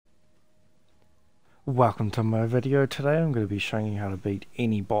Welcome to my video. Today I'm going to be showing you how to beat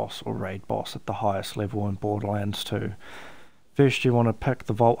any boss or raid boss at the highest level in Borderlands 2. First you want to pick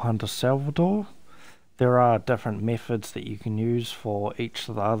the Vault Hunter Salvador. There are different methods that you can use for each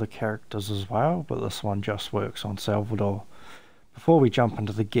of the other characters as well, but this one just works on Salvador. Before we jump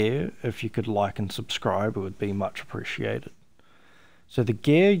into the gear, if you could like and subscribe, it would be much appreciated. So the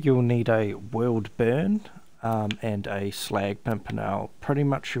gear, you'll need a World Burn and a Slag Pimpernel. Pretty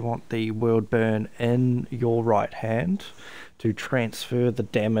much you want the World Burn in your right hand to transfer the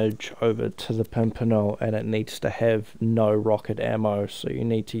damage over to the Pimpernel, and it needs to have no rocket ammo, so you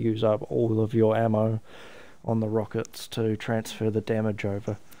need to use up all of your ammo on the rockets to transfer the damage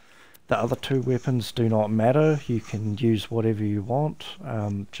over. The other two weapons do not matter, you can use whatever you want,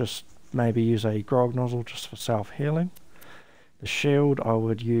 just maybe use a grog nozzle just for self-healing. The shield, I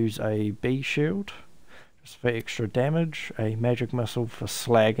would use a B shield just for extra damage, a magic missile for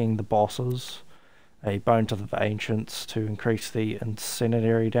slagging the bosses, a bone to the ancients to increase the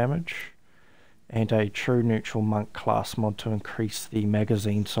incendiary damage, and a true neutral monk class mod to increase the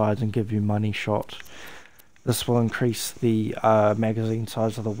magazine size and give you money shot. This will increase the magazine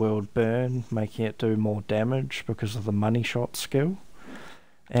size of the World Burn, making it do more damage because of the money shot skill.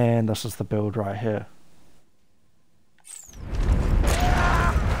 And this is the build right here.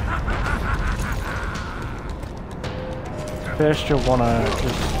 First you'll want to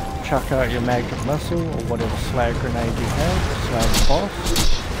just chuck out your magic missile or whatever slag grenade you have, slag the boss.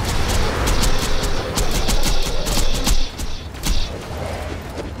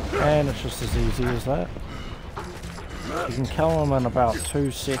 And it's just as easy as that. You can kill them in about 2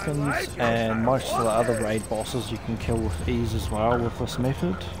 seconds, and most of the other raid bosses you can kill with ease as well with this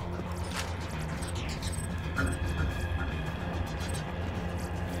method.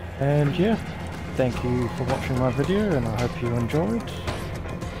 And yeah. Thank you for watching my video, and I hope you enjoyed,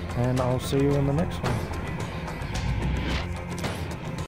 and I'll see you in the next one.